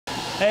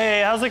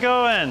Hey, how's it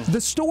going? The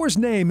store's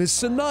name is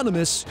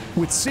synonymous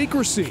with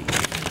secrecy,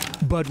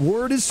 but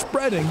word is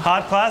spreading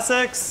Hot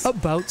classics?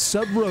 about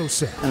Sub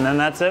Rosa. And then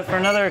that's it for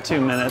another 2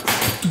 minutes.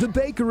 The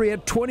bakery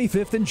at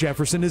 25th and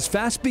Jefferson is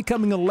fast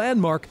becoming a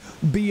landmark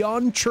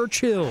beyond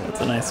Churchill.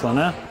 That's a nice one,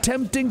 huh?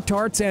 Tempting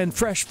tarts and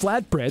fresh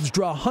flatbreads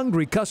draw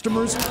hungry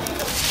customers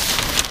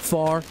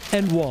far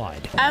and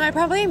wide. I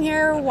probably am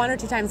here 1 or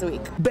 2 times a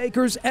week.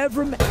 Bakers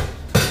Evrim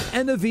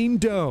and Aveen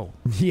Dough,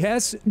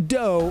 yes,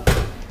 dough,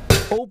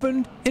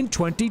 opened in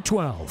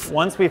 2012.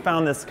 Once we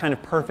found this kind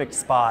of perfect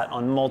spot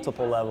on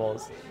multiple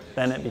levels,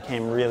 then it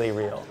became really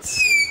real.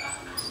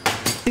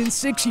 In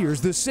 6 years,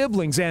 the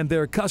siblings and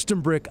their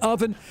custom brick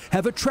oven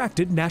have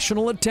attracted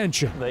national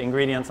attention. The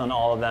ingredients on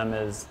all of them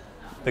is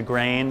the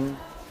grain,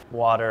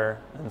 water,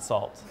 and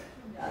salt.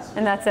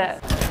 And that's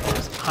it.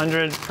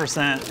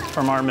 100%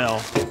 from our mill.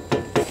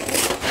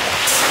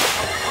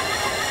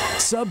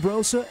 Sub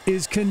Rosa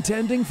is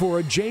contending for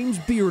a James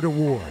Beard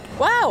Award.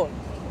 Wow,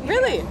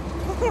 really?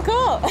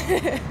 Cool.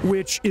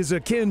 Which is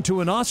akin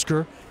to an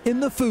Oscar in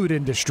the food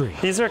industry.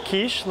 These are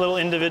quiche, little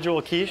individual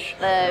quiche.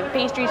 The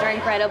pastries are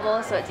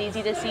incredible, so it's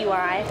easy to see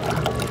why.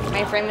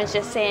 My friend was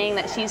just saying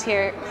that she's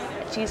here.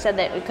 She said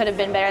that it could have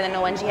been better than the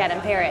one she had in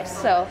Paris,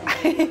 so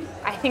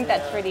I think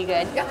that's pretty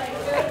good.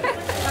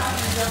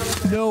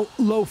 No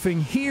loafing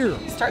here.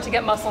 Start to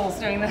get muscles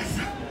doing this.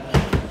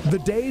 The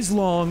days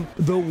long,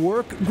 the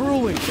work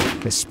grueling,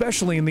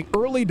 especially in the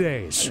early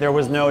days. There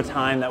was no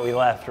time that we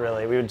left,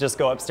 really. We would just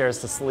go upstairs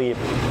to sleep.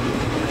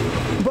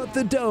 But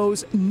the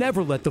doughs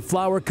never let the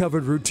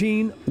flour-covered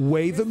routine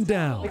weigh them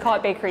down. We call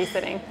it bakery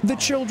sitting. The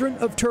children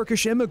of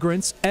Turkish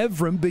immigrants,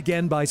 Evrim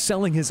began by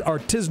selling his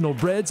artisanal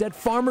breads at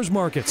farmers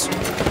markets.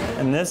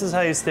 And this is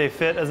how you stay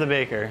fit as a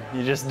baker.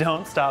 You just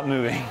don't stop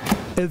moving.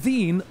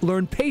 Aveen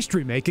learned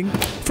pastry making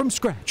from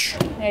scratch.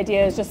 The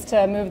idea is just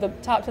to move the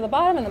top to the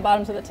bottom and the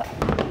bottom to the top.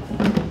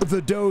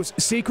 The dough's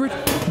secret?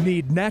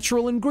 Need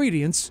natural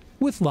ingredients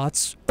with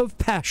lots of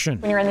passion.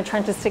 When you're in the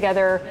trenches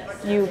together,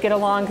 you get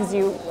along because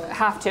you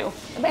have to.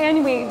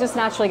 And we just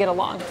naturally get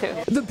along, too.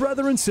 The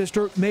brother and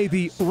sister may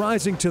be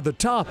rising to the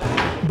top,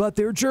 but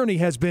their journey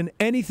has been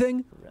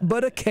anything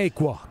but a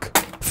cakewalk.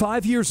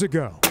 5 years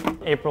ago,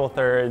 April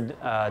 3rd,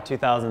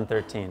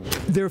 2013.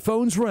 their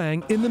phones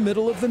rang in the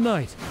middle of the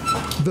night.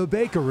 The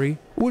bakery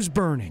was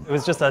burning. It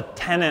was just a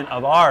tenant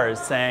of ours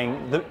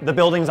saying, the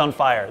building's on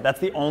fire. That's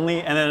the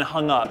only, and then it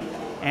hung up.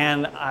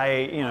 And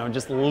I,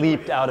 just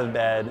leaped out of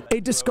bed. A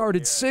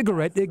discarded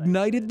cigarette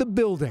ignited the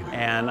building.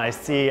 And I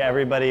see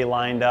everybody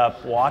lined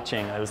up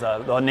watching.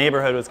 The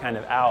neighborhood was kind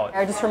of out.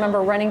 I just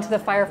remember running to the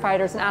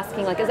firefighters and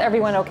asking, is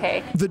everyone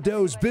okay? The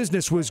dough's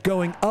business was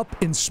going up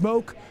in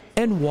smoke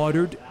and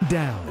watered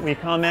down. We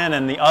come in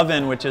and the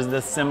oven, which is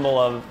this symbol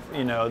of,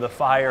 the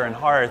fire and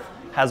hearth,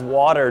 has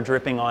water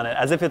dripping on it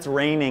as if it's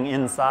raining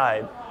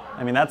inside.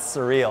 I mean, that's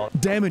surreal.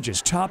 Damages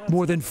topped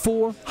more than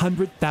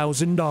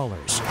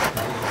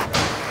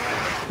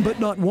 $400,000. But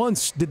not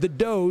once did the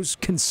doughs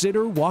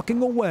consider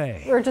walking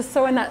away. We were just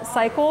so in that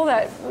cycle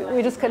that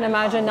we just couldn't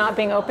imagine not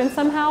being open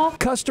somehow.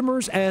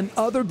 Customers and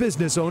other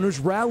business owners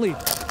rallied,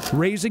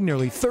 raising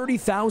nearly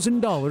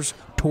 $30,000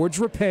 towards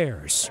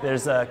repairs.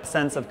 There's a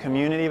sense of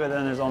community, but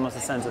then there's almost a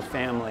sense of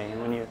family.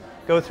 And when you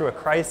go through a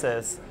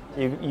crisis,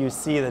 you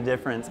see the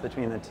difference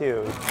between the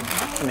two.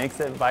 It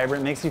makes it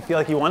vibrant, makes you feel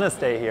like you want to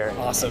stay here.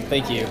 Awesome,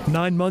 thank you.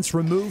 9 months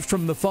removed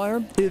from the fire,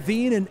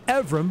 Aveen and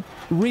Evrim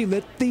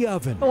relit the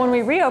oven. But when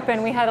we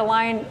reopened, we had a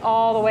line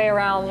all the way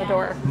around the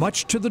door.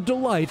 Much to the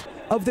delight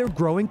of their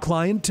growing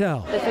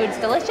clientele. The food's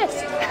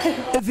delicious.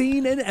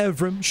 Aveen and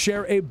Evrim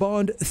share a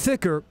bond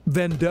thicker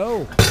than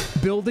dough,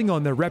 building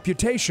on their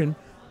reputation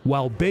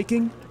while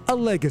baking a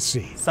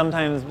legacy.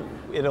 Sometimes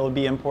it'll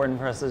be important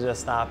for us to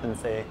just stop and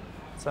say,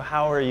 so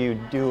how are you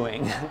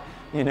doing?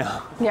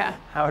 Yeah.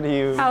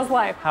 How's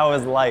life? How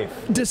is life?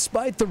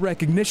 Despite the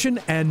recognition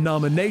and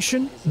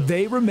nomination,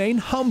 they remain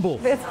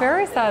humble. It's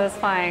very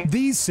satisfying.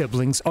 These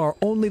siblings are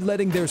only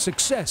letting their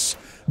success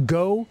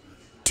go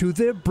to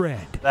their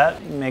bread.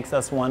 That makes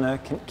us want to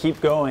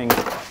keep going,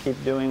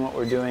 keep doing what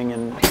we're doing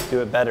and do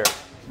it better.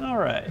 All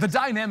right. The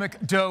dynamic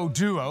dough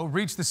duo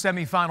reached the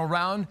semifinal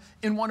round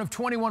in one of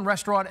 21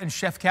 restaurant and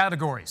chef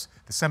categories.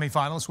 The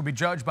semifinalists will be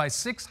judged by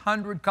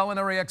 600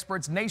 culinary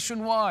experts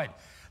nationwide.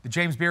 The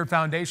James Beard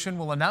Foundation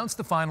will announce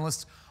the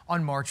finalists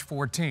on March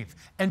 14th.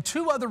 And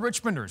 2 other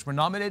Richmonders were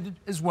nominated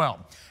as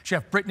well.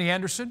 Chef Brittany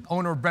Anderson,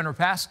 owner of Brenner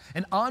Pass,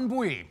 and An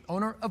Bui,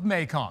 owner of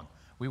Mekong.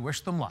 We wish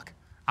them luck.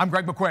 I'm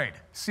Greg McQuade,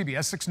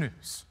 CBS 6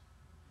 News.